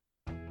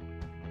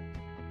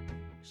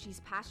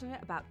She's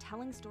passionate about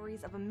telling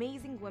stories of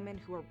amazing women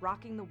who are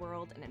rocking the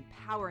world and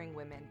empowering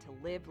women to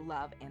live,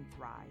 love, and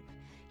thrive.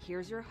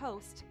 Here's your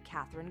host,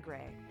 Catherine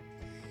Gray.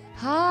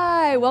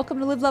 Hi, welcome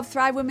to Live, Love,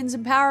 Thrive Women's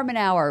Empowerment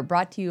Hour,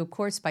 brought to you, of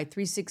course, by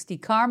 360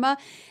 Karma.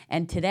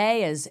 And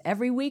today, as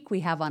every week,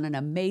 we have on an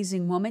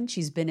amazing woman.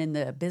 She's been in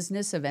the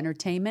business of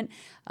entertainment,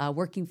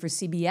 working for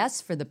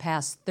CBS for the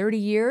past 30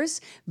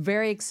 years.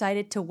 Very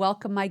excited to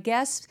welcome my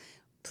guest.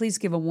 Please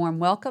give a warm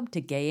welcome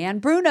to Gayanne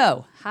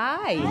Bruno.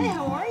 Hi. Hi,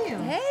 how are you?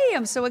 Hey,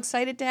 I'm so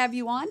excited to have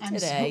you on today. I'm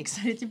so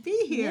excited to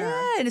be here.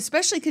 Yeah, and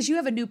especially because you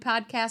have a new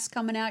podcast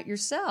coming out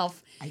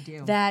yourself. I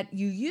do. That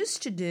you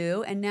used to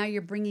do, and now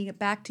you're bringing it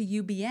back to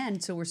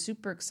UBN, so we're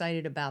super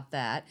excited about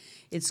that.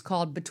 It's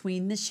called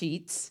Between the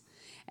Sheets,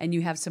 and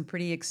you have some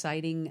pretty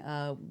exciting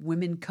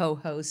women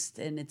co-hosts,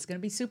 and it's going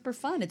to be super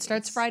fun. It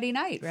starts Friday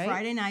night, right?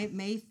 Friday night,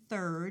 May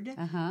 3rd.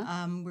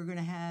 We're going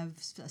to have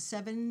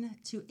 7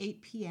 to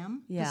 8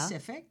 p.m.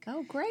 Pacific.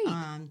 Oh, great.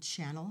 On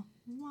Channel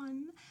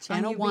 1.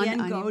 Channel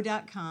 1 on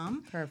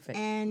UBNGo.com. Perfect.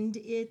 And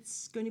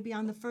it's going to be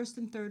on the first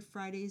and third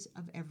Fridays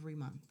of every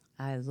month.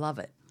 I love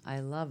it. I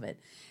love it.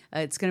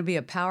 It's going to be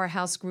a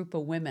powerhouse group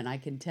of women, I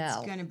can tell.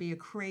 It's going to be a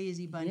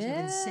crazy bunch of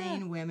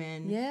insane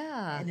women.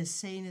 Yeah. An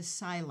insane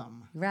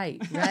asylum.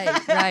 Right.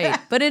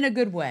 But in a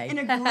good way. In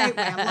a great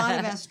way. A lot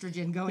of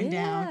estrogen going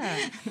down.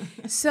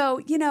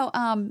 So,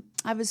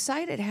 I was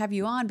excited to have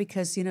you on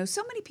because,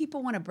 so many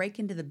people want to break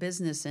into the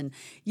business, and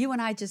you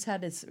and I just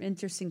had this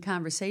interesting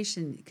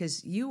conversation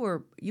because you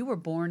were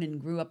born and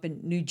grew up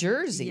in New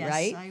Jersey,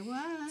 right? Yes, I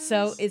was.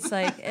 So it's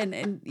like,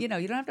 and you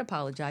don't have to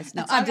apologize.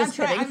 No, I'm just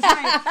kidding. I'm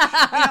trying.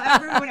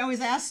 Everyone always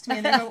asks me,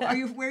 and they go,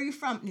 where are you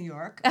from? New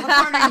York. What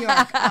part of New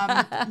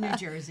York? New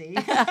Jersey.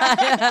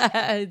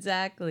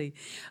 Exactly.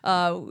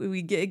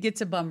 It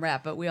gets a bum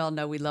rap, but we all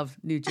know we love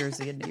New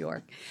Jersey and New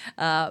York.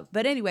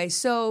 But anyway,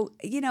 so,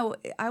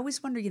 I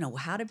always wonder,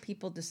 how did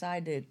people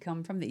decide to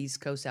come from the East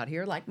Coast out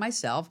here, like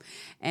myself?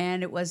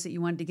 And it was that you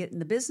wanted to get in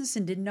the business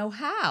and didn't know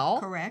how.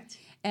 Correct.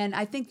 And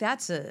I think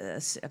that's a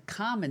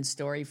common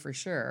story for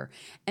sure.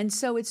 And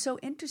so it's so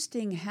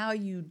interesting how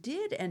you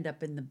did end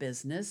up in the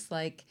business.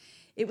 Like,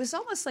 it was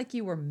almost like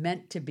you were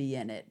meant to be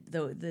in it,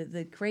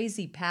 the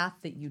crazy path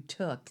that you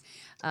took.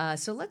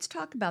 So let's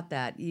talk about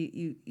that.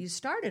 You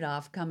started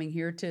off coming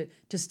here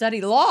to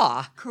study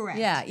law. Correct.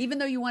 Yeah, even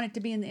though you wanted to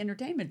be in the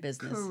entertainment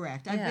business.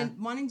 Correct. Yeah. I've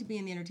been wanting to be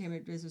in the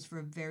entertainment business for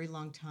a very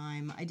long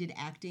time. I did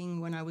acting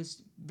when I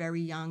was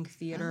very young,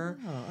 theater,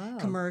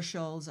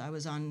 commercials. I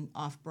was on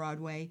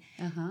Off-Broadway.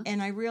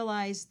 And I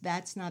realized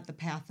that's not the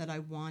path that I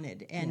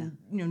wanted. And,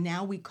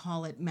 now we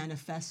call it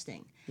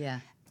manifesting.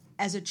 Yeah.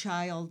 As a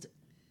child,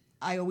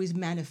 I always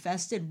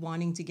manifested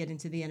wanting to get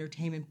into the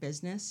entertainment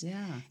business.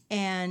 Yeah.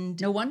 And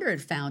no wonder it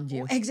found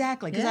you.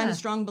 Exactly, because I'm a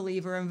strong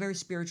believer. I'm a very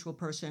spiritual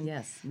person.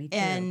 Yes, me too.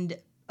 And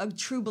a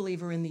true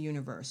believer in the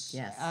universe.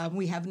 Yes.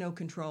 We have no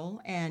control,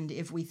 and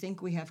if we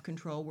think we have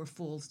control, we're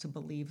fools to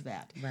believe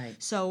that. Right.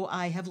 So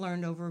I have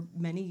learned over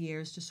many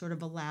years to sort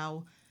of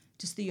allow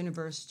just the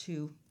universe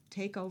to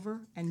take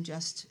over and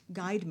just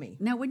guide me.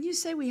 Now, when you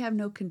say we have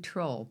no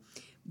control,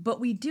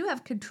 but we do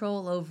have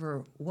control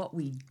over what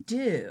we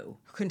do.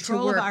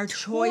 Control of our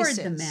choices.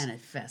 Toward the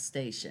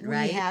manifestation,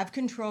 right? We have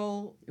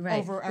control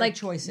over our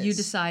choices. You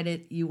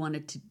decided you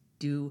wanted to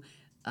do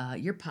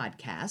your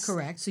podcast.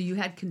 Correct. So you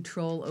had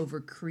control over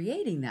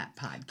creating that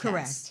podcast.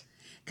 Correct.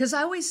 Because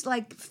I always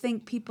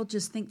think people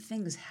just think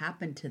things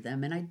happen to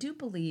them. And I do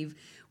believe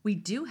we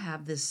do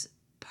have this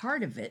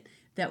part of it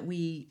that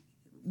we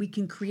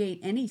can create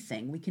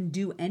anything. We can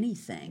do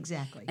anything.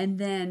 Exactly. And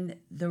then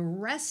the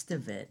rest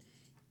of it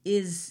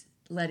is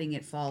letting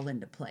it fall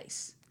into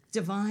place.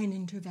 Divine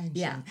intervention.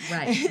 Yeah,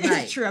 right.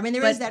 It's true. I mean,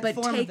 there is that form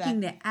of that. But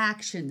taking the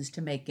actions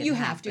to make it you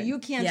happen. have to. You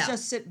can't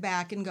just sit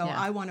back and go,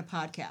 I want a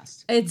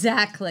podcast.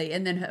 Exactly.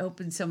 And then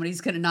hoping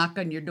somebody's going to knock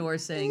on your door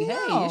saying,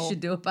 hey, you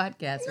should do a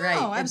podcast. No,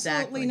 right,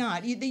 absolutely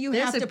not. You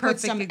have to put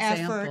some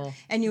effort,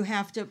 and you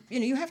have to,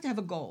 you have to have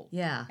a goal.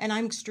 Yeah. And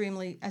I'm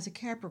extremely, as a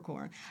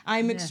Capricorn,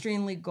 I'm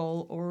extremely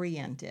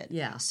goal-oriented.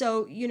 Yeah.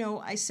 So,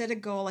 I set a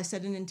goal, I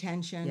set an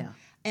intention. Yeah.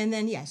 And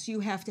then, yes, you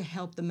have to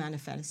help the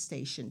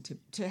manifestation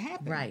to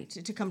happen, right.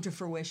 to come to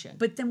fruition.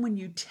 But then when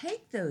you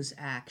take those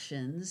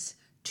actions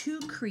to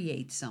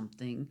create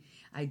something,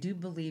 I do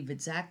believe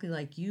exactly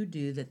like you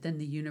do that then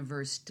the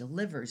universe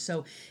delivers.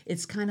 So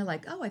it's kind of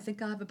like, I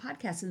think I'll have a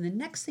podcast. And the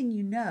next thing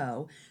you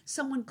know,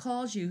 someone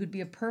calls you who'd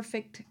be a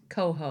perfect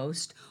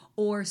co-host,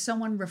 or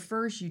someone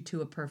refers you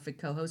to a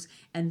perfect co-host.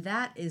 And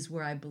that is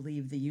where I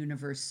believe the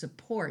universe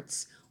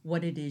supports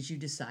what it is you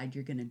decide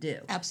you're going to do.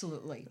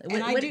 Absolutely.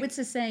 What's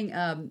the saying?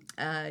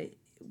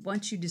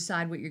 Once you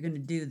decide what you're going to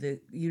do, the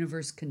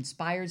universe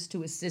conspires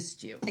to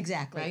assist you.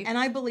 Exactly. Right? And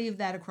I believe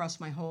that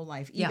across my whole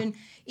life.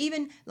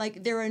 Even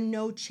like there are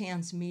no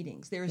chance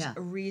meetings. There's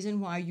a reason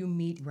why you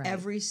meet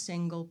every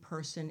single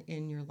person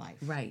in your life.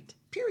 Right.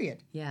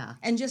 Period. Yeah.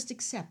 And just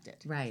accept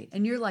it. Right.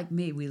 And you're like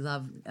me. We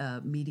love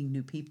meeting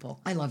new people.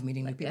 I love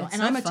meeting new people. It's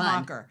And so I'm a fun.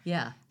 talker.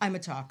 Yeah. I'm a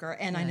talker.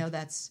 And I know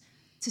that's,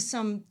 to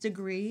some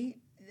degree,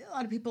 a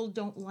lot of people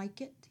don't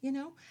like it. you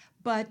know.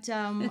 But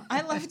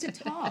I love to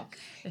talk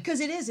because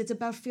it's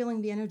about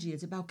feeling the energy.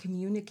 It's about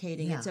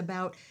communicating. Yeah. It's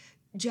about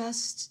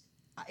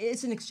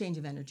it's an exchange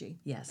of energy.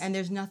 Yes. And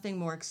there's nothing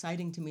more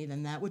exciting to me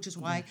than that, which is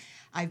why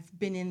I've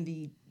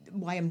been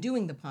why I'm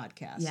doing the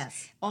podcast.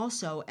 Yes.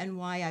 Also, and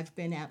why I've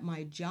been at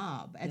my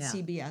job at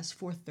CBS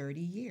for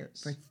 30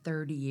 years. For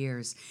 30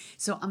 years.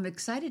 So I'm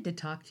excited to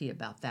talk to you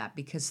about that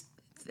because,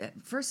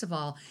 first of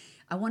all,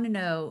 I want to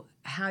know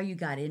how you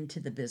got into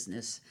the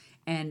business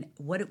and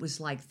what it was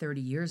like 30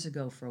 years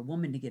ago for a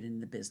woman to get into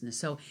the business.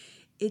 So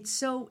it's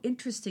so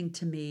interesting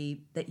to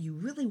me that you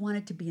really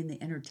wanted to be in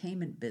the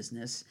entertainment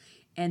business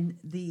and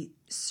the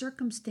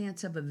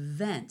circumstance of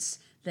events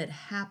that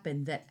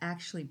happened that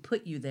actually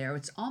put you there.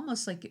 It's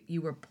almost like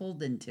you were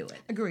pulled into it.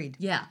 Agreed.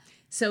 Yeah.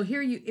 So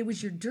it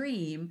was your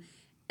dream,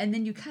 and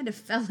then you kind of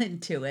fell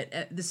into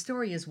it. The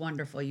story is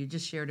wonderful. You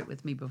just shared it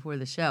with me before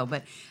the show,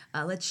 but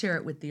let's share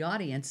it with the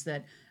audience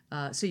that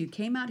so you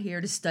came out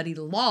here to study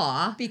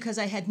law. Because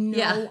I had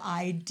no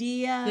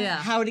idea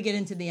how to get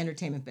into the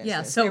entertainment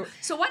business. Yeah,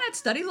 so why not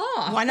study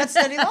law? Why not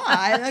study law?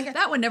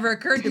 That one never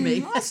occurred to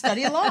me. I'll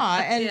study law.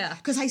 And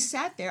because I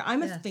sat there,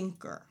 I'm a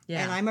thinker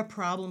Yeah. and I'm a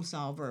problem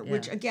solver,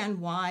 which again,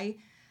 why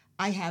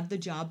I have the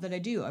job that I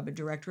do. I'm a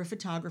director of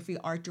photography,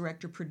 art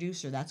director,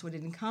 producer. That's what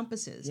it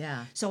encompasses.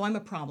 Yeah. So I'm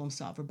a problem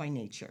solver by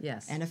nature.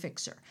 Yes. And a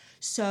fixer.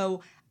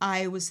 So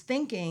I was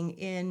thinking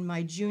in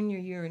my junior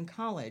year in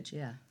college,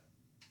 Yeah.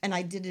 and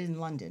I did it in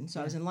London.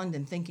 So I was in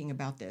London thinking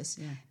about this.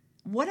 Yeah.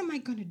 What am I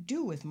going to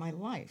do with my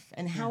life?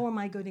 And how am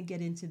I going to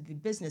get into the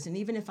business? And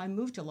even if I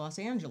move to Los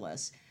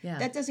Angeles,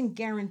 that doesn't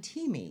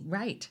guarantee me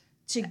Right.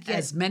 to get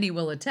As many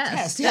will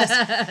attest.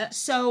 yes.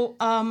 So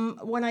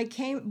when I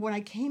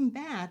came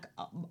back,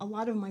 a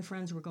lot of my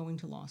friends were going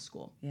to law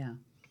school. Yeah.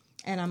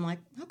 And I'm like,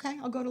 okay,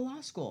 I'll go to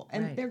law school.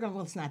 And Right. they're going,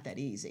 well, it's not that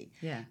easy.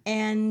 Yeah.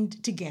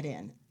 And to get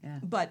in. Yeah.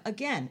 But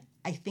again,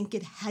 I think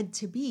it had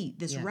to be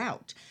this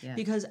route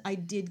because I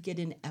did get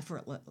in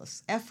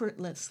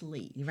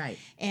effortlessly. Right.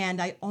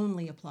 And I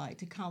only applied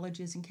to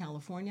colleges in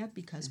California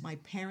because my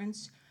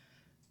parents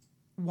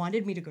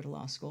wanted me to go to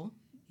law school,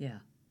 Yeah.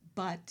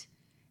 but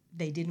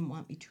they didn't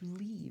want me to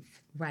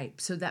leave. Right.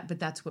 But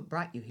that's what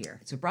brought you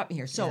here. So it brought me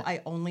here. So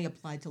I only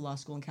applied to law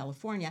school in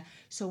California.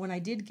 So when I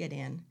did get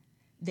in,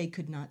 they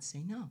could not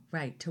say no.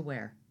 Right. To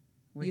where?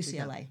 Where'd you go?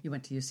 UCLA. You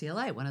went to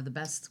UCLA, one of the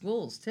best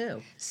schools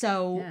too.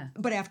 So,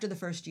 but after the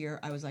first year,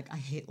 I was like, I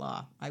hate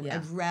law.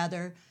 I'd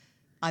rather,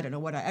 I don't know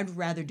what, I'd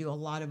rather do a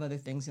lot of other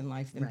things in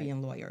life than be a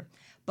lawyer.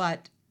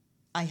 But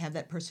I have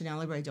that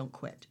personality where I don't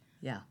quit.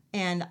 Yeah.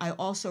 And I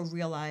also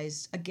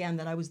realized, again,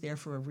 that I was there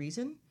for a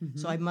reason. Mm-hmm.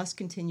 So I must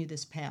continue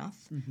this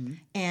path. Mm-hmm.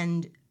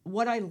 And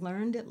what I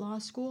learned at law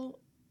school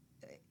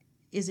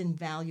is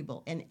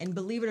invaluable. And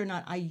believe it or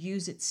not, I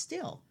use it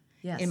still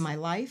in my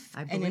life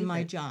and in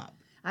my job.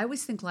 I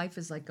always think life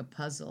is like a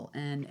puzzle,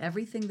 and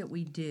everything that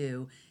we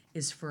do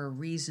is for a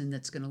reason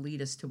that's going to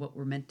lead us to what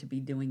we're meant to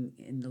be doing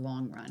in the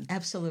long run.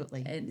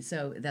 Absolutely. And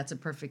so that's a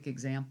perfect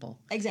example.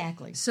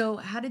 Exactly. So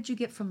how did you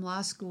get from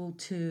law school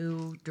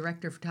to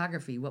director of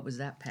photography? What was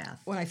that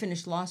path? When I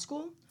finished law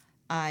school,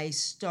 I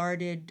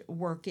started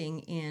working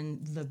in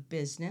the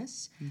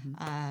business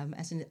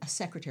as a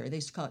secretary. They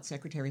used to call it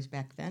secretaries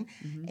back then.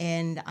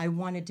 And I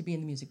wanted to be in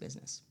the music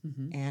business.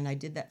 And I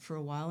did that for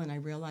a while, and I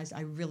realized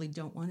I really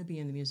don't want to be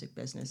in the music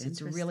business.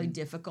 It's really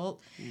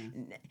difficult.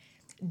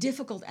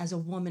 Difficult as a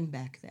woman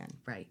back then.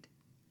 Right.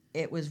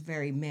 It was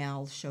very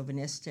male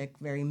chauvinistic,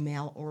 very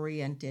male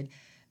oriented.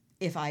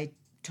 If I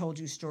told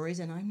you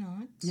stories, and I'm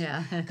not,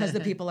 Yeah. because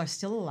the people are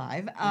still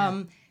alive.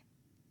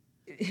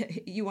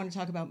 You want to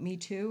talk about Me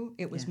Too?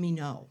 It was me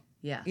no.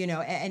 Yeah. You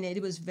know, and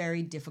it was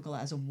very difficult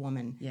as a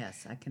woman.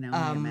 Yes, I can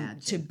only imagine.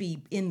 To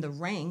be in the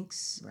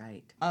ranks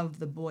of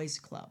the boys'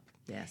 club.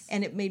 Yes.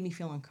 And it made me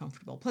feel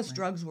uncomfortable. Plus,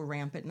 drugs were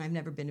rampant, and I've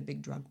never been a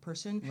big drug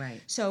person.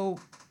 Right. So,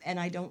 and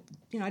I don't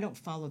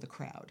follow the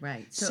crowd.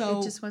 Right. So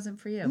it just wasn't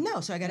for you. No.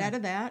 So I got out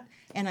of that,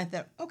 and I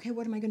thought, okay,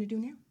 what am I going to do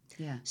now?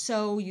 Yeah.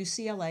 So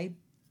UCLA,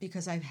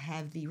 because I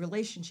have the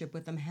relationship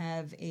with them,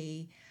 have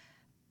a,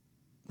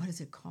 what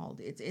is it called?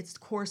 It's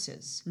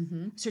courses,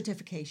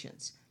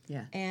 certifications.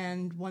 Yeah.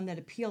 And one that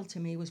appealed to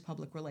me was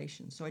public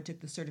relations. So I took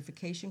the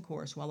certification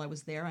course. While I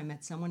was there, I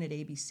met someone at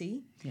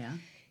ABC. Yeah.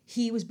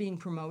 He was being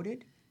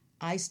promoted.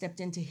 I stepped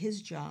into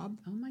his job.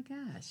 Oh my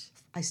gosh.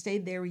 I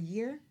stayed there a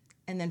year.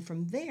 And then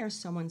from there,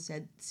 someone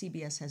said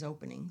CBS has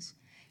openings.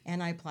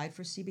 And I applied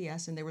for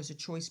CBS, and there was a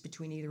choice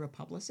between either a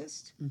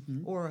publicist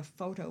or a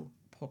photo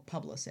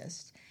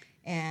publicist.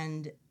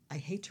 And I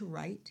hate to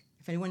write.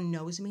 If anyone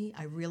knows me,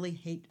 I really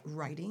hate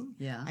writing.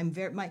 Yeah. I'm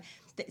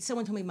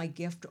someone told me my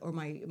gift or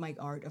my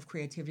art of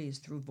creativity is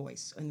through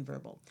voice and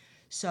verbal.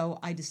 So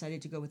I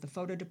decided to go with the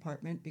photo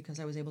department because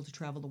I was able to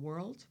travel the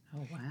world.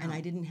 Oh, wow. And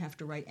I didn't have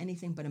to write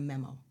anything but a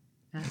memo.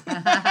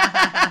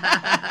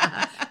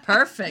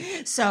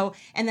 Perfect. So,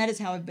 and that is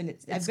how I've been at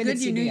It's CBS. good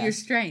you knew your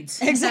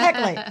strengths.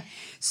 Exactly.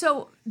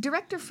 So,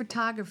 director of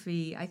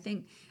photography, I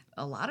think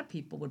a lot of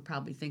people would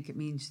probably think it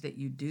means that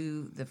you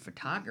do the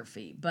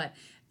photography, but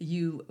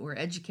you were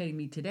educating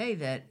me today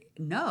that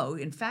no,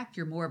 in fact,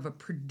 you're more of a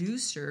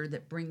producer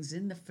that brings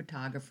in the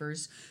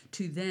photographers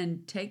to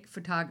then take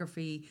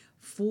photography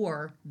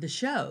for the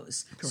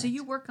shows. Correct. So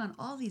you work on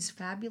all these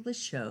fabulous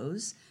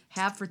shows,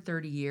 have for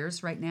 30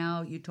 years. Right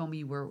now, you told me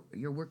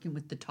you're working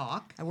with The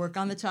Talk. I work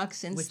on The Talk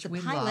since which the we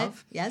pilot.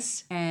 love.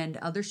 Yes. And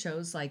other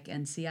shows like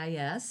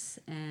NCIS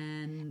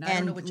and I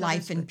don't know which Life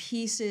others, in but-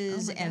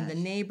 Pieces Oh my and The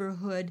gosh.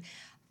 Neighborhood.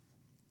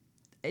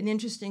 An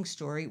interesting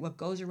story. What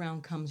goes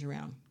around comes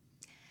around.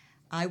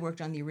 I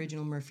worked on the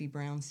original Murphy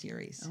Brown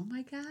series Oh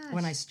my gosh.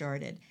 when I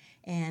started,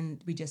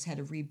 and we just had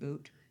a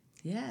reboot.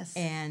 Yes.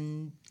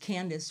 And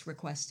Candace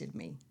requested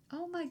me.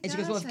 Oh my gosh. And she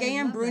goes, well, if I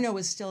Gayanne love Bruno it.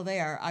 is still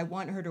there, I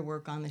want her to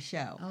work on the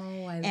show.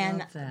 Oh, I And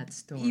love that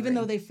story. Even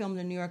though they filmed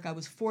in New York, I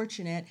was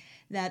fortunate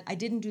that I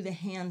didn't do the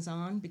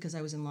hands-on because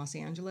I was in Los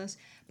Angeles,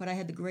 but I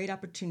had the great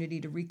opportunity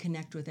to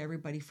reconnect with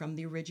everybody from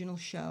the original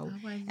show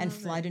Oh, I and love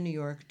fly to New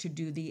York to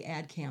do the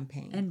ad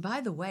campaign. And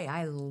by the way,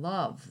 I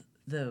love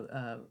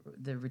the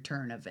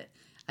return of it.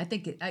 I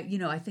think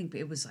I think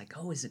it was like,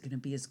 oh, is it going to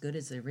be as good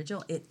as the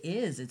original? It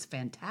is. It's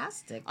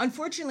fantastic.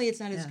 Unfortunately, it's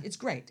not as it's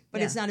great,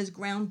 but it's Yeah. not as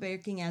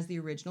groundbreaking as the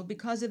original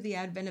because of the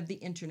advent of the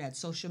internet,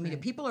 social media.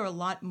 Right. People are a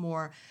lot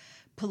more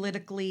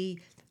politically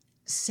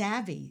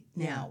savvy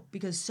now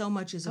because so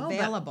much is Oh, but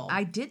available.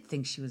 I did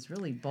think she was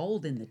really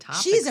bold in the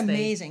topics. She's they-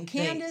 amazing. they-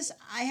 Candace,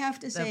 I have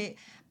to say,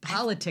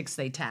 politics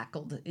they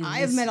tackled. I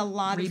have this met a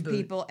lot of reboot.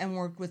 people and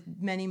worked with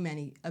many,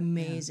 many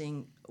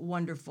amazing,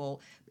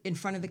 wonderful, in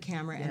front of the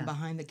camera and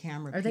behind the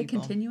camera Are they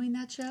people. continuing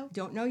that show?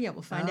 Don't know yet.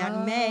 We'll find out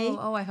in May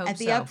Oh, I hope at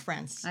the so.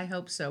 Upfronts. I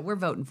hope so. We're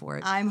voting for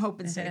it. I'm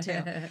hoping so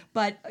too.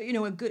 But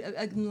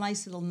a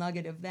nice little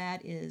nugget of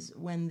that is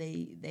when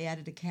they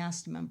added a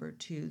cast member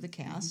to the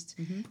cast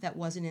that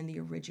wasn't in the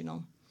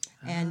original,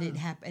 and it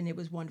happened. And it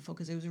was wonderful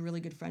because it was a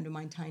really good friend of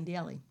mine, Tyne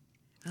Daly.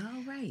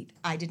 Oh, right.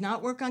 I did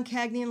not work on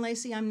Cagney and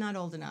Lacey. I'm not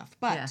old enough,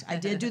 but Yeah. I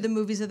did do the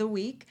movies of the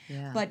week.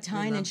 Yeah, But we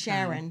Tyne love and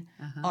Sharon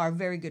Tyne. are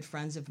very good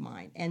friends of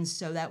mine, and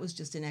so that was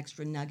just an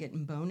extra nugget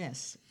and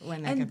bonus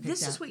when that got And picked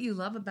this up. is what you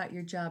love about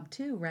your job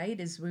too, right?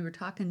 Is we were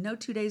talking, no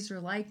 2 days are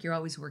alike. You're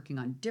always working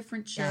on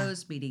different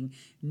shows, meeting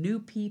new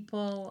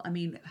people. I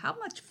mean, how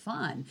much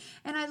fun!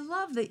 And I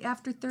love that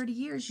after 30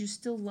 years, you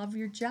still love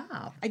your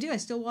job. I do. I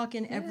still walk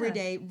in every Yeah.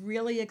 day,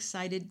 really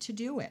excited to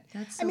do it.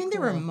 That's I so mean,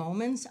 there were cool.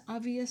 moments,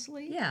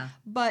 obviously. Yeah.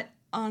 But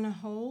on a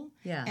whole,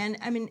 Yeah. And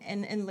I mean,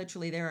 and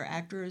literally, there are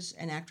actors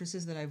and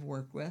actresses that I've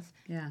worked with.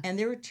 Yeah. And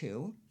there are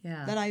two.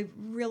 Yeah. That I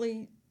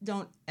really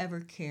don't ever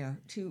care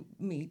to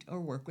meet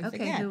or work with Okay,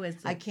 again. who is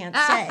it? I can't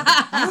say.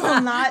 I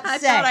will not I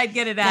say. thought I'd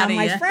get it out now, of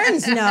my you.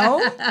 friends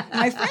know.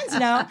 My friends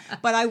know.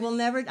 But I will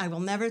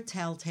never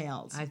tell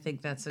tales. I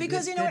think that's a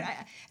Because good, you know good-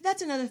 what?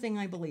 That's another thing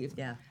I believe.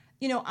 Yeah.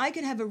 You know, I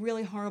could have a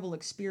really horrible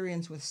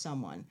experience with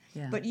someone,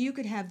 Yeah. but you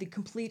could have the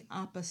complete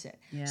opposite.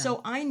 Yeah.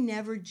 So I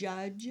never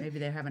judge. Maybe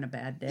they're having a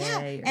bad day. Yeah,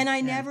 or- and I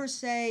yeah. never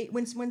say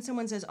when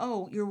someone says,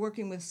 "Oh, you're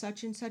working with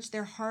such and such,"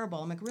 they're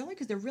horrible. I'm like, really?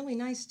 Because they're really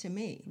nice to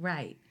me.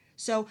 Right.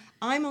 So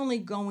I'm only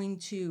going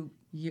to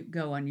You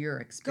go on your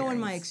experience. go in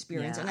my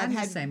experience, Yeah, and I've I'm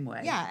had the same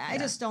way. Yeah, I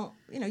just don't.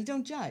 You know, you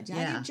don't judge. How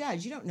do Yeah. you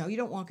judge? You don't know. You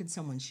don't walk in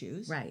someone's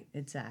shoes. Right,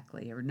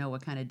 exactly. Or know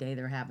what kind of day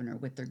they're having or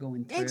what they're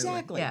going through.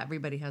 Exactly. Yeah,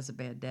 everybody has a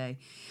bad day.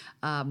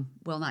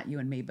 Well, not you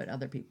and me, but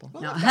other people.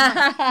 Well, no.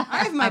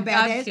 I have my I'm-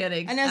 bad I'm days,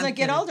 kidding. and as I'm I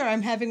get kidding. older,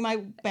 I'm having my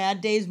bad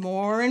days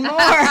more and more.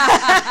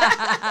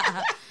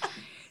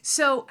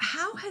 So,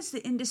 how has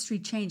the industry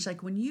changed?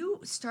 Like when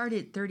you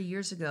started 30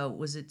 years ago,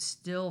 was it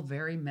still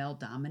very male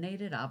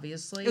dominated?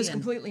 Obviously, It was and-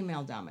 completely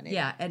male dominated.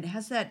 Yeah, and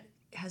has that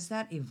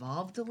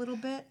evolved a little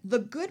bit? The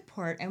good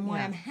part, and why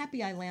Yeah. I'm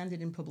happy I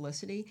landed in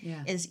publicity,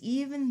 Yeah. is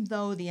even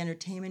though the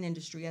entertainment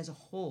industry as a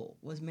whole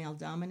was male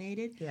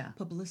dominated, Yeah.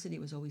 publicity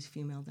was always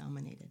female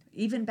dominated,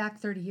 Even back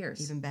 30 years.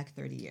 even back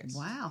 30 years.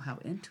 Wow, how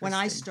interesting. When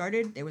I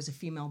started, there was a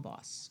female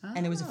boss,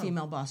 and there was a Oh.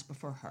 female boss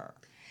before her.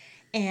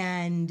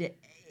 And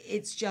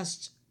it's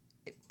just,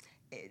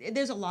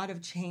 there's a lot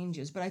of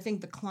changes, but I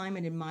think the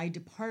climate in my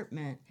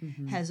department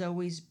Mm-hmm. has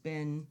always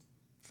been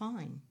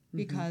fine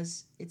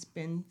because it's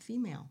been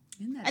female.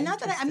 Isn't that And not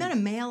that I'm not a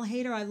interesting? male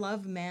hater, I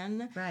love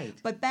men. Right.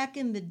 But back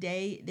in the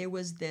day, there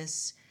was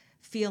this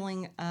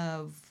feeling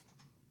of,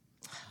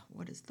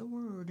 what is the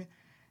word?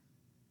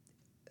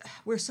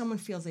 Where someone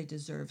feels they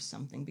deserve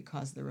something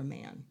because they're a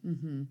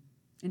man.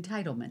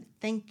 Entitlement.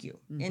 Thank you.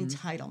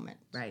 Entitlement.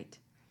 Right.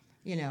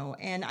 You know,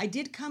 and I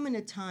did come in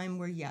a time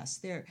where, yes,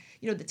 the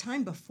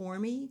time before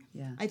me,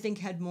 Yeah. I think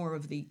had more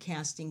of the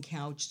casting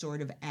couch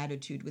sort of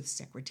attitude with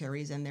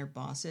secretaries and their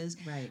bosses.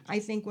 Right. I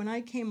think when I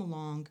came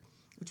along,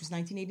 which was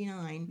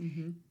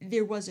 1989,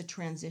 there was a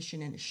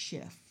transition and a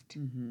shift.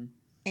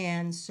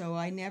 And so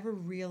I never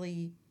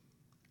really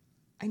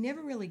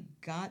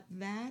got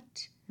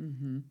that.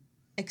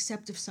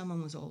 Except if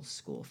someone was old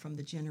school from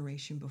the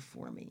generation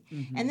before me.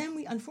 And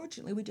then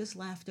unfortunately, we just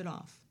laughed it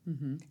off.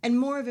 And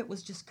more of it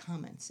was just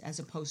comments as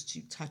opposed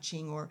to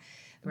touching or,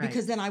 Right.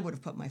 because then I would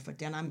have put my foot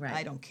down. Right.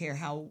 I don't care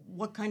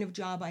what kind of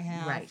job I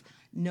have. Right.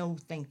 No,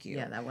 thank you.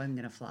 Yeah, that wasn't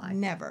going to fly.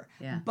 Never.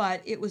 Yeah.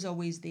 But it was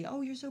always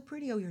oh, you're so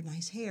pretty. Oh, your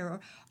nice hair. Or,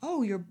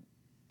 oh, you're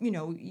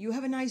you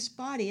have a nice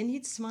body, and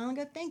he'd smile and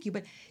go, thank you.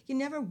 But you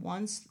never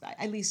once,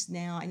 at least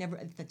now,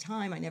 at the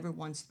time, I never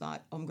once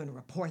thought, oh, I'm going to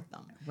report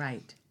them.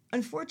 Right.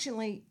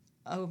 Unfortunately,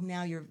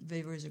 now your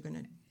viewers are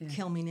going to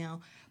kill me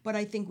now, but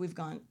I think we've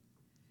gone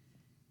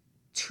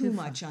too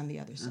much on the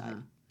other side.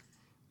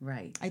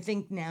 Right. I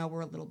think now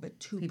we're a little bit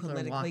too People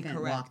politically are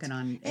correct. walking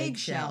on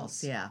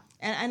eggshells. Yeah.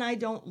 And I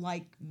don't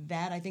like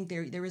that. I think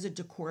there is a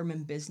decorum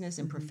in business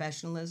and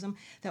professionalism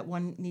that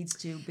one needs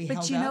to be held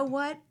up. But you know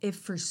what? If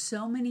for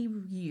so many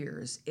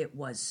years it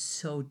was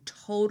so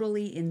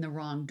totally in the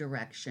wrong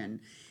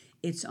direction,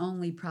 it's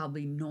only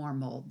probably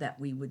normal that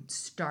we would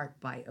start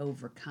by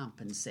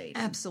overcompensating.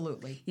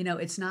 Absolutely.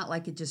 It's not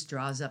like it just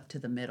draws up to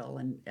the middle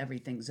and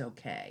everything's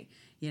okay.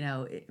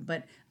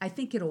 But I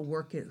think it'll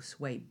work its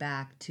way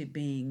back to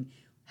being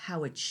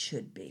how it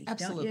should be.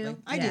 Absolutely. Don't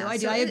you? I do.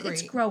 So I agree.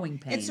 It's growing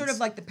pains. It's sort of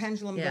like the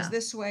pendulum goes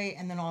this way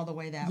and then all the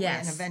way that way.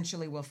 And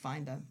eventually we'll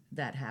find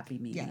that happy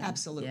medium. Yeah,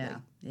 absolutely.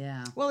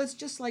 Yeah. Well, it's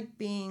just like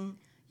being,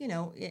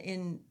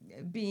 in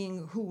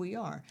being who we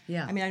are.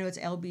 Yeah. I mean, I know it's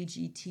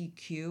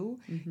LGBTQ.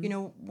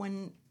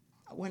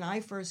 When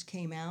I first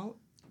came out,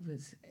 it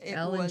was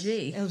L and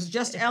G. It was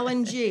just L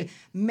and G,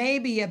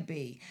 maybe a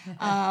B.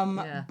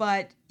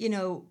 But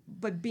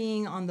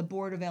being on the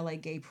board of LA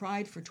Gay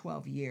Pride for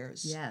 12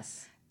 years.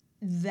 Yes.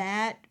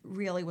 That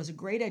really was a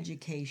great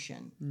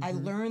education. I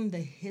learned the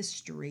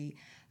history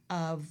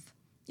of,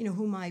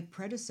 who my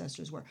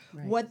predecessors were,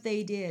 what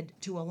they did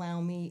to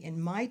allow me in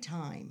my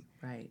time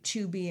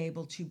to be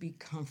able to be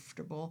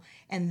comfortable.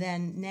 And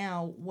then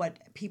now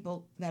what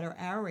people that are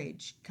our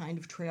age, kind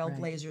of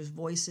trailblazers,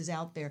 voices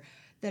out there,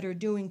 that are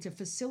doing to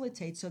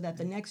facilitate so that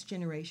the next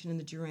generation and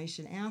the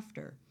generation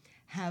after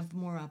have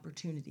more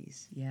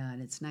opportunities. Yeah,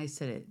 and it's nice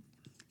that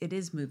it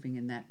is moving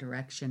in that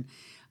direction.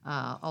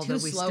 Although Too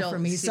slow for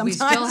me we sometimes.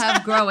 still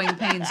have growing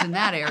pains in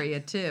that area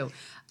too.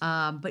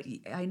 But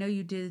I know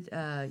you did.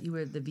 You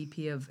were the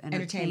VP of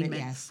Entertainment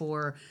yes.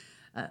 for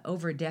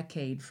over a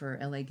decade for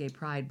LA Gay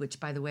Pride, which,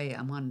 by the way,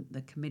 I'm on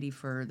the committee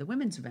for the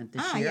women's event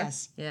this year.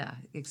 Yes. Yeah,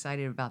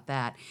 excited about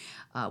that.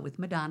 With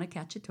Madonna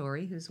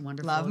Cacciatore, who's a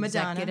wonderful Love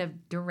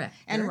executive director.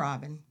 And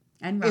Robin.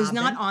 And Robin. Is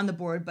not on the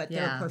board, but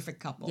they're a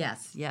perfect couple.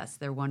 Yes,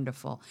 they're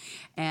wonderful.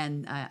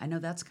 And I know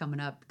that's coming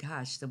up,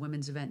 the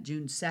women's event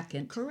June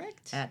 2nd.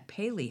 Correct. At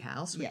Paley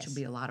House, which will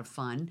be a lot of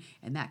fun.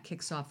 And that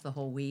kicks off the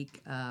whole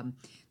week.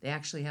 They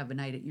actually have a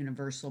night at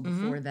Universal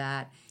before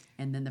that.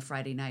 And then the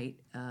Friday night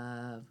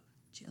around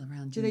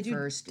June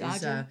 1st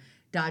is a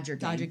Dodger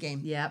game. Dodger game.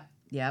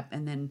 Yep.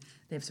 And then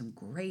they have some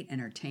great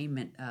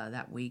entertainment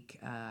that week.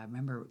 I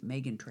remember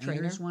Megan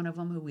Trainor's one of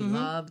them who we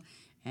love.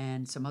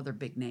 And some other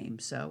big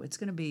names. So it's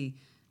going to be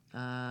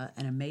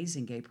an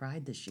amazing gay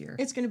pride this year.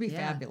 It's going to be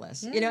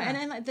fabulous. Yeah.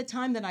 And at the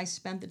time that I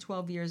spent, the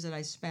 12 years that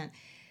I spent,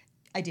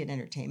 I did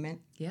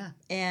entertainment. Yeah.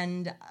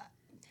 And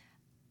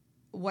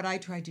what I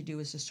tried to do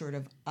is to sort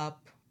of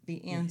up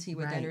the ante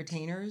with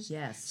entertainers.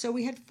 Yes. So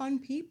we had fun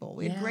people.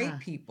 We had great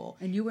people.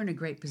 And you were in a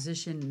great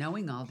position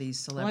knowing all these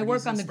celebrities. Well, I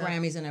work on the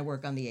Grammys and I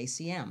work on the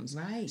ACMs.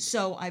 Right.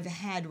 So I've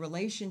had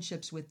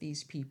relationships with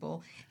these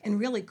people and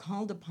really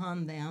called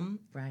upon them.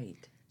 Right.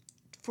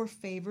 For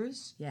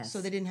favors, so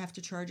they didn't have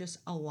to charge us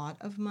a lot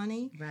of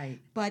money. Right.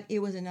 But it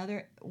was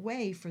another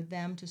way for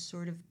them to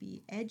sort of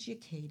be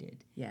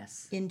educated.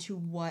 Yes. Into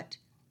what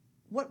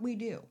we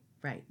do.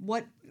 Right.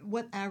 What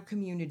our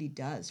community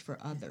does for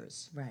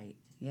others. Right.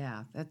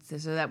 Yeah.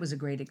 So that was a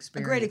great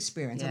experience. A great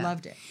experience. Yeah. I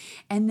loved it.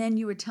 And then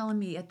you were telling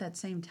me at that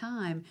same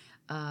time,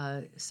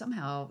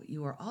 somehow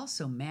you were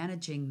also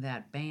managing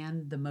that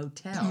band, the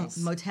Motels.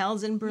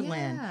 Motels in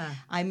Berlin. Yeah.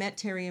 I met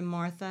Terry and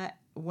Martha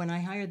when I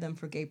hired them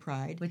for Gay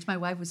Pride. Which my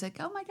wife was like,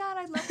 oh my God,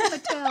 I love the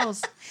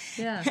Motels.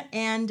 Yeah.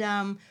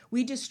 And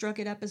we just struck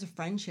it up as a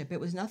friendship. It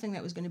was nothing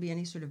that was going to be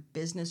any sort of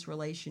business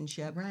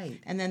relationship. Right.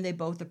 And then they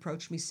both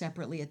approached me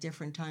separately at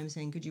different times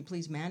saying, could you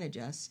please manage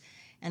us?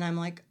 And I'm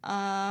like,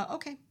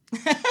 okay.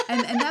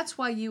 and that's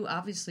why you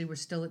obviously were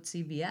still at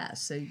CBS.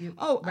 So you,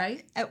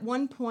 right? At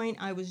one point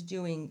I was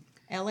doing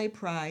LA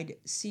Pride,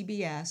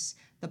 CBS,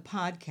 the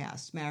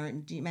podcast,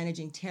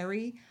 managing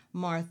Terry,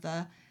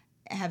 Martha,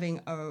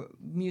 having a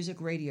music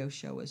radio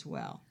show as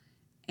well.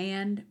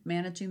 And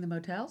managing the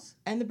Motels?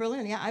 And the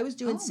Berlin. Yeah, I was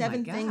doing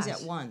 7 things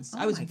at once.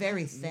 I was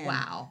very thin.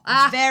 Wow.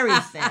 Very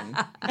thin.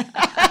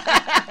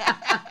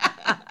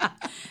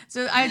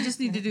 So I just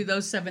need to do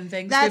those 7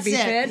 things That's to be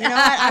it. fit. You know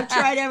what? I've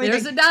tried everything.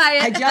 There's a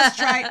diet.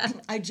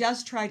 I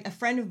just tried. A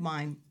friend of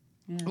mine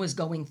was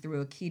going through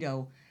a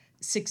keto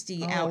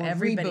 60-hour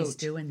everybody's reboot.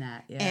 Doing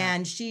that. Yeah.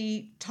 And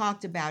she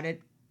talked about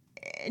it.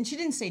 And she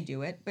didn't say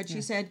do it, but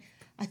she said,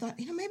 I thought,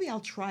 maybe I'll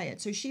try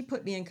it. So she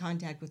put me in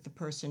contact with the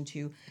person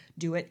to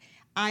do it.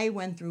 I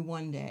went through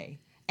one day,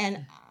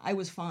 and I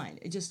was fine.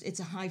 It's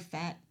a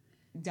high-fat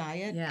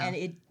diet, and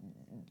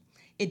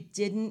it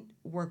didn't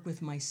work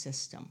with my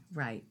system.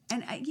 Right.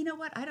 And you know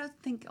what? I don't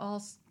think I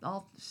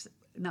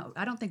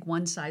don't think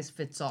one size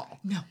fits all.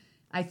 No.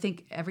 I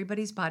think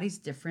everybody's body's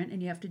different,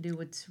 and you have to do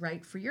what's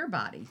right for your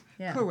body.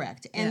 Yeah.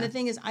 Correct. And the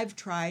thing is, I've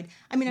tried.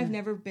 I mean, I've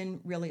never been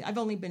really. I've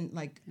only been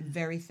like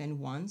very thin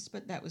once,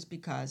 but that was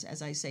because,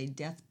 as I say,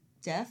 death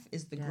death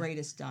is the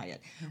greatest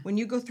diet. When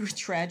you go through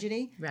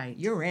tragedy, Right.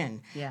 you're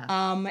in. Yeah.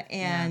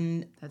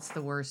 And That's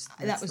the worst.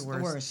 that was the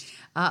worst.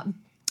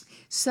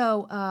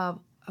 So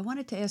I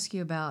wanted to ask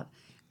you about.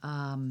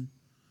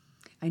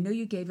 I know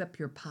you gave up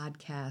your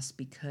podcast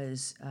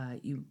because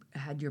you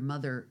had your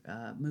mother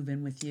move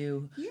in with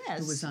you, Yes.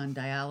 who was on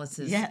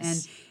dialysis.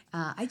 Yes.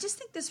 And I just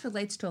think this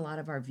relates to a lot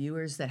of our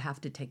viewers that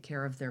have to take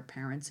care of their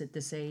parents at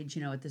this age.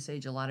 You know, at this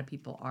age, a lot of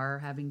people are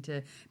having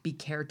to be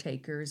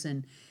caretakers.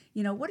 And,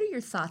 you know, what are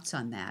your thoughts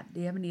on that? Do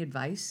you have any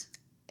advice?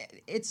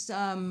 It's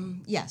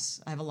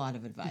yes, I have a lot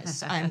of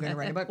advice. I'm going to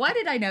write a book. Why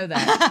did I know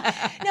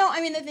that? No,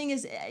 I mean the thing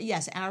is,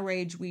 yes, our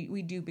age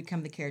we do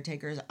become the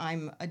caretakers.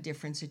 I'm a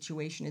different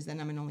situation, is that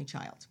I'm an only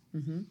child.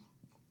 Mm-hmm.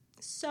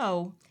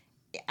 So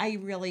I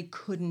really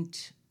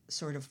couldn't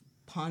sort of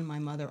pawn my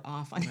mother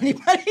off on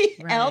anybody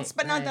else,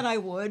 but not that I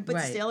would, but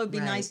still it would be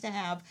nice to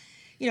have,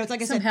 you know, it's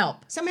like I said,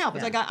 help. Some help.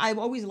 It's like I've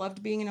always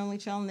loved being an only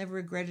child, never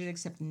regretted it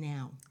except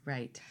now.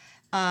 Right.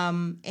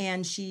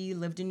 And she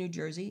lived in New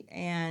Jersey,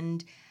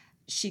 and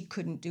she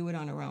couldn't do it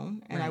on her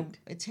own. And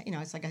it's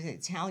like I said,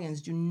 Italians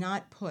do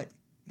not put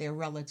their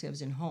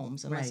relatives in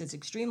homes unless it's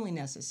extremely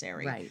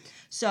necessary. Right.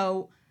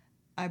 So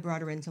I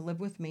brought her in to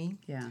live with me.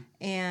 Yeah.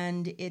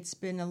 And it's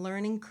been a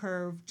learning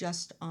curve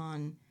just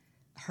on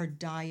her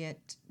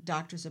diet,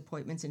 doctor's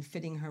appointments, and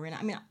fitting her in.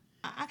 I mean,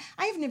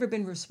 I have never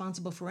been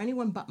responsible for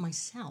anyone but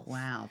myself.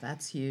 Wow,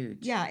 that's huge.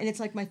 Yeah, and it's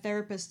like my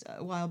therapist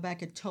a while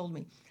back had told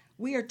me,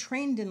 we are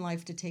trained in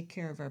life to take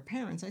care of our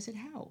parents. I said,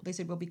 how? They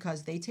said, well,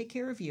 because they take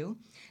care of you.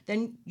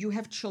 Then you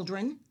have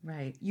children.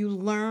 Right. You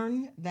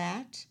learn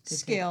that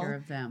skill. Take care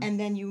of them. And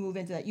then you move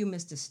into that. You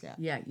missed a step.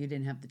 Yeah, you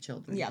didn't have the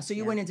children. Yeah, so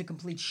you went into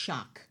complete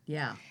shock.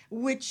 Yeah.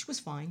 Which was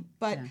fine.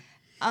 But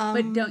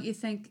but don't you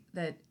think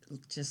that,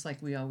 just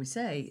like we always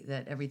say,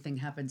 that everything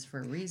happens for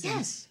a reason?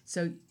 Yes.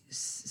 So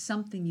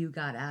something you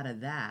got out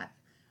of that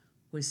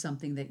was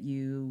something that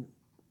you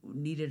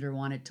needed or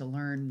wanted to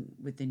learn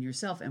within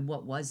yourself, and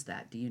what was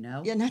that? Do you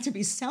know? Yeah, not to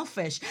be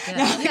selfish. Yeah.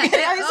 No, I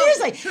mean,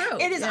 seriously, true.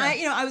 It is.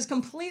 Yeah. I was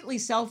completely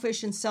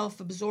selfish and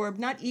self-absorbed,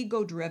 not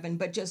ego-driven,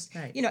 but just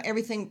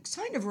everything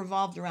kind of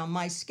revolved around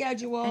my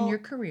schedule And your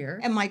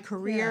career. and my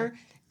career.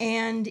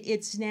 And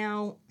it's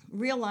now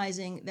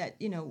realizing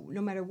that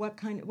no matter what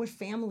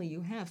family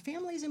you have,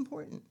 family is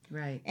important.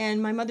 Right.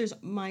 And my mother's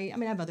I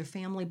have other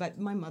family, but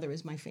my mother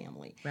is my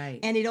family. Right.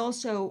 And it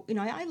also,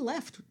 I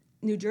left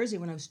New Jersey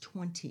when I was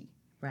 20.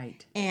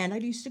 Right. And I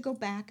used to go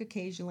back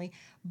occasionally,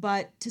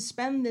 but to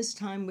spend this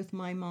time with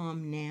my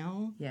mom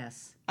now,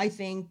 Yes. I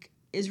think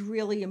is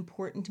really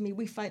important to me.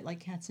 We fight like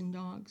cats and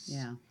dogs.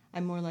 Yeah.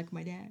 I'm more like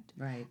my dad.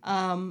 Right.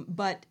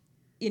 But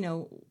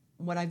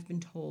what I've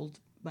been told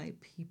by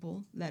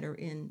people that are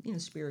in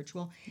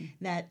spiritual,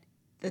 that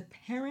the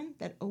parent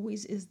that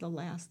always is the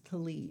last to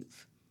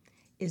leave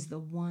is the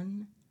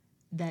one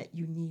that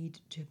you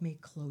need to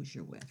make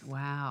closure with.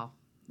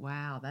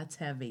 Wow, that's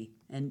heavy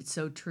and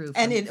so true.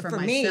 For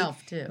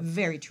myself me, too.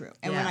 Very true.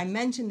 And when I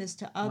mention this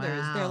to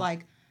others, they're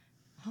like,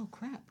 "Oh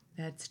crap,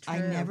 that's true. I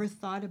never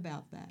thought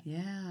about that."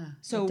 Yeah.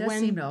 So it does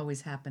seem to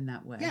always happen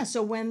that way. Yeah.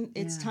 So when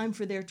it's time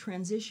for their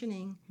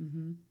transitioning,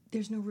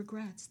 there's no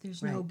regrets.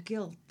 There's no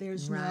guilt.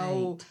 There's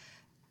no,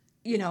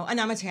 and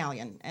I'm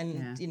Italian,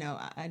 and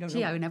I don't know.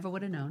 Gee, I never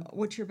would have known.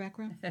 What's your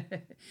background?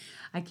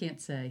 I can't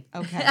say.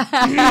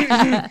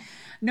 Okay.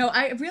 No,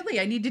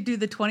 I need to do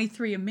the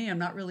 23andMe. I'm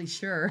not really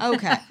sure.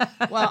 Okay.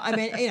 Well, I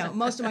mean,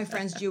 most of my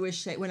friends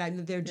Jewish say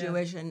they're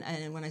Jewish,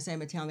 and when I say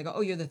I'm Italian, they go,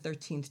 "Oh, you're the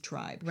 13th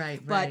tribe."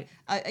 Right. But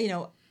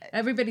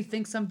everybody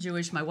thinks I'm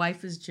Jewish. My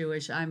wife is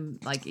Jewish.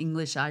 I'm like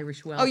English,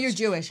 Irish, Welsh. Oh, you're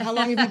Jewish. How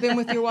long have you been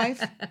with your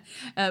wife?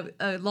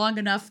 Long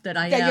enough that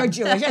I am. That you're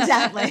Jewish,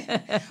 exactly.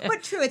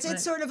 But true,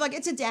 it's sort of like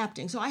it's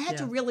adapting. So I had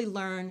to really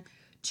learn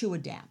to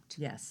adapt.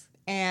 Yes.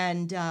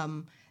 And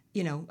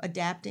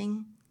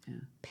adapting,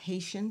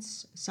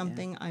 patience,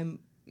 something I'm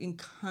in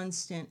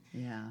constant.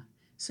 Yeah.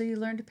 So you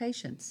learned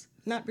patience.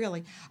 Not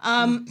really.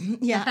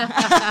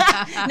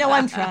 Yeah. No,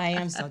 I'm trying.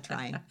 I'm still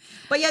trying.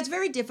 But yeah, it's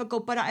very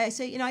difficult. But I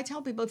say, I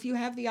tell people if you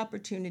have the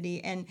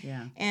opportunity and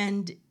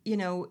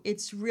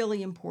it's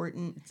really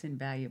important. It's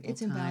invaluable.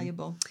 It's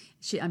invaluable.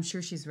 I'm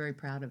sure she's very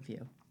proud of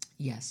you.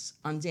 Yes.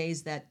 On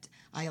days that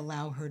I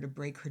allow her to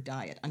break her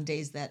diet. On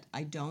days that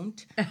I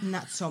don't,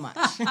 not so much.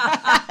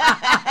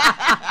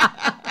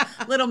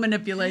 Little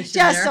manipulation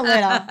Just there. a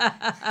little.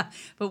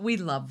 But we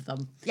love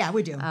them. Yeah,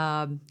 we do.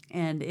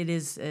 And it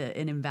is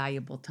an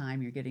invaluable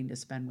time you're getting to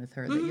spend with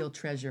her that you'll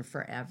treasure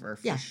forever,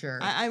 for sure.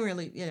 I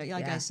really,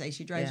 I say,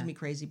 she drives me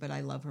crazy, but I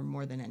love her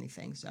more than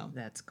anything. So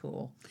that's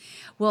cool.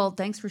 Well,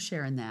 thanks for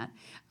sharing that.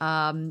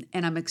 And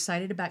I'm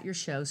excited about your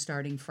show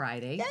starting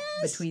Friday.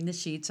 Yes. Between the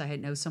Sheets. I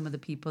know some of the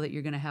people that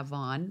you're going to have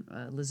on.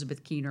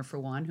 Elizabeth Keener, for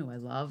one, who I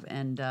love.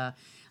 And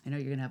I know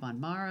you're going to have on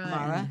Mara.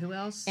 And who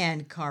else?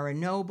 And Cara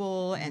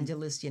Noble and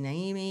Delistia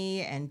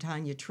Naimi and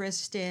Tanya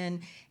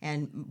Tristan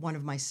and one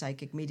of my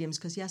psychic mediums,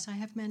 because yes, I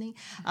have many,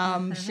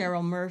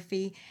 Cheryl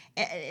Murphy.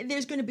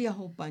 There's going to be a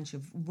whole bunch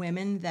of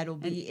women that'll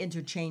be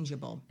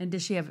interchangeable. And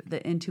does she have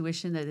the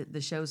intuition that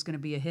the show's going to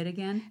be a hit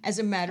again? As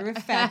a matter of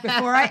fact,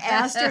 before I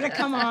asked her to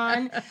come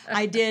on,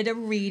 I did a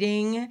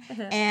reading,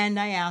 and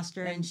I asked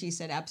her, and she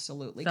said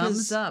absolutely.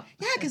 Thumbs up.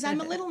 Yeah, because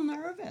I'm a little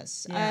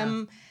nervous.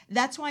 Yeah.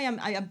 That's why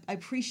I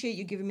appreciate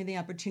you giving me the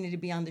opportunity to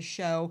be on the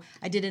show.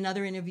 I did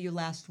another interview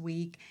last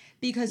week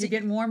because You're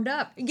getting warmed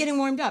up.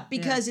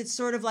 Because it's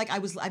sort of like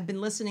I've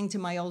been listening to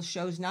my old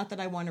shows. Not that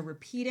I want to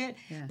repeat it,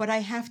 but I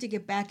have to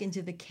get back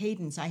into the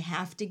cadence. I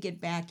have to get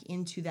back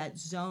into that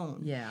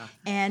zone. Yeah.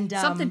 And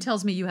something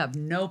tells me you have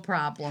no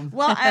problem.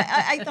 Well,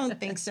 I don't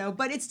think so,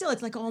 but it's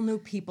like all new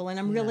people, and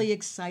I'm really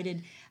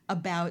excited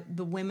about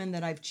the women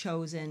that I've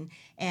chosen,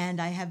 and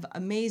I have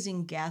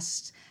amazing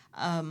guests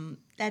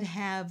that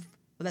have.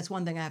 Well, that's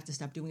one thing I have to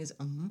stop doing is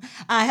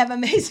I have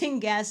amazing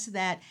guests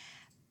that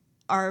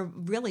are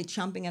really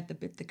chomping at the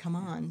bit to come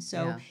on.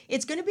 So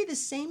it's going to be the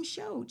same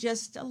show,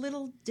 just a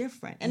little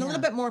different and a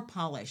little bit more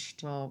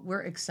polished. Well,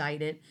 we're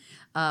excited.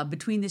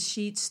 Between the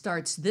Sheets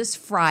starts this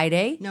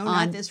Friday. No,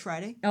 not this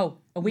Friday. Oh,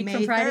 a week May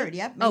from Friday? 3rd,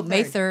 yep.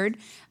 May 3rd.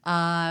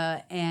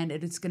 And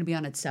it's going to be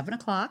on at 7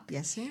 o'clock.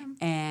 Yes, ma'am.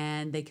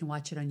 And they can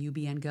watch it on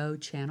UBN Go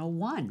Channel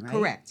 1, right?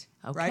 Correct.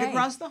 Okay. Right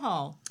across the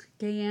hall.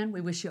 Gayanne,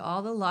 we wish you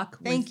all the luck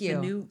Thank with you.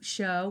 the new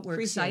show. We're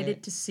Appreciate excited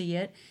it. to see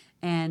it.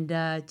 And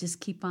just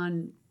keep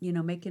on,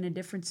 making a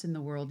difference in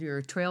the world. You're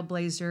a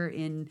trailblazer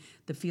in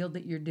the field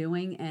that you're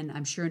doing, and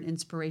I'm sure an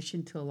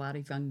inspiration to a lot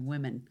of young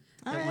women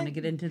that want to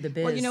get into the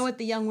biz. Well, you know what?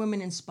 The young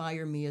women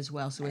inspire me as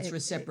well, so it's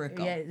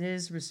reciprocal. Yeah, it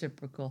is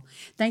reciprocal.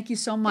 Thank you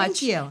so much.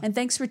 Thank you. And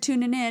thanks for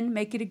tuning in.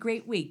 Make it a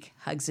great week.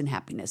 Hugs and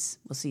happiness.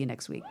 We'll see you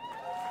next week.